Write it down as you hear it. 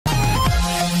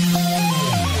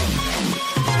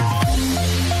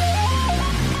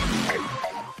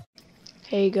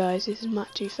Hey guys, this is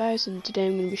Matt2000. Today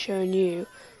I'm going to be showing you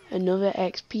another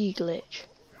XP glitch.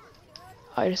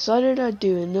 I decided I'd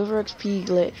do another XP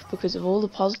glitch because of all the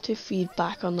positive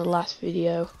feedback on the last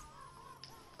video.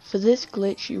 For this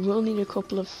glitch you will need a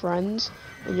couple of friends,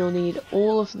 and you'll need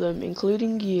all of them,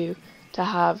 including you, to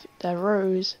have their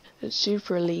rows at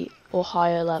super elite or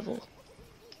higher level.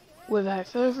 Without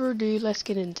further ado, let's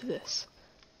get into this.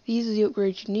 These are the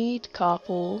upgrades you need: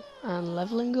 carpool and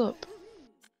leveling up.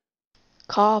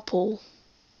 Carpool.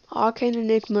 Arcane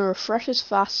Enigma refreshes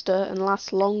faster and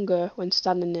lasts longer when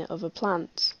standing near other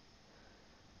plants.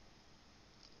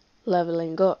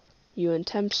 Leveling up. You earn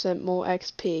 10% more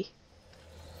XP.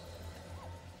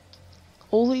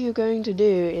 All that you're going to do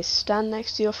is stand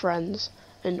next to your friends,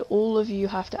 and all of you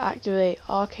have to activate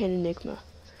Arcane Enigma.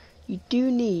 You do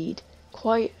need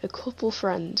quite a couple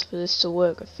friends for this to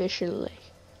work efficiently.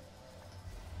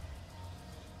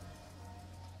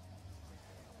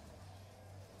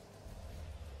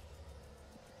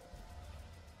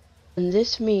 And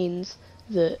this means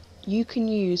that you can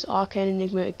use Arcane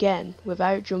Enigma again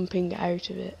without jumping out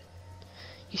of it.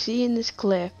 You see in this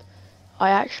clip, I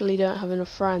actually don't have enough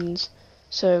friends,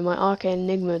 so my Arcane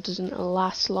Enigma doesn't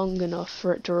last long enough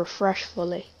for it to refresh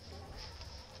fully.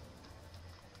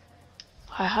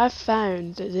 I have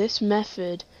found that this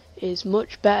method is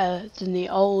much better than the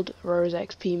old Rose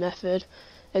XP method,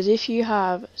 as if you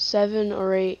have 7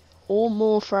 or 8 or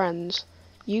more friends,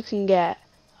 you can get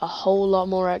a whole lot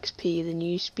more XP than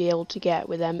you used to be able to get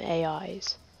with them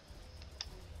AIs.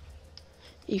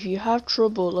 If you have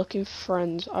trouble looking for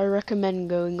friends, I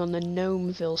recommend going on the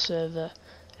Neighborville server,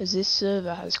 as this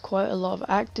server has quite a lot of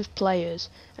active players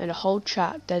and a whole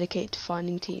chat dedicated to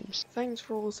finding teams. Thanks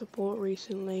for all the support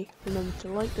recently. Remember to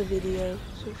like the video,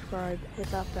 subscribe, hit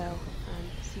that bell,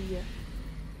 and see ya.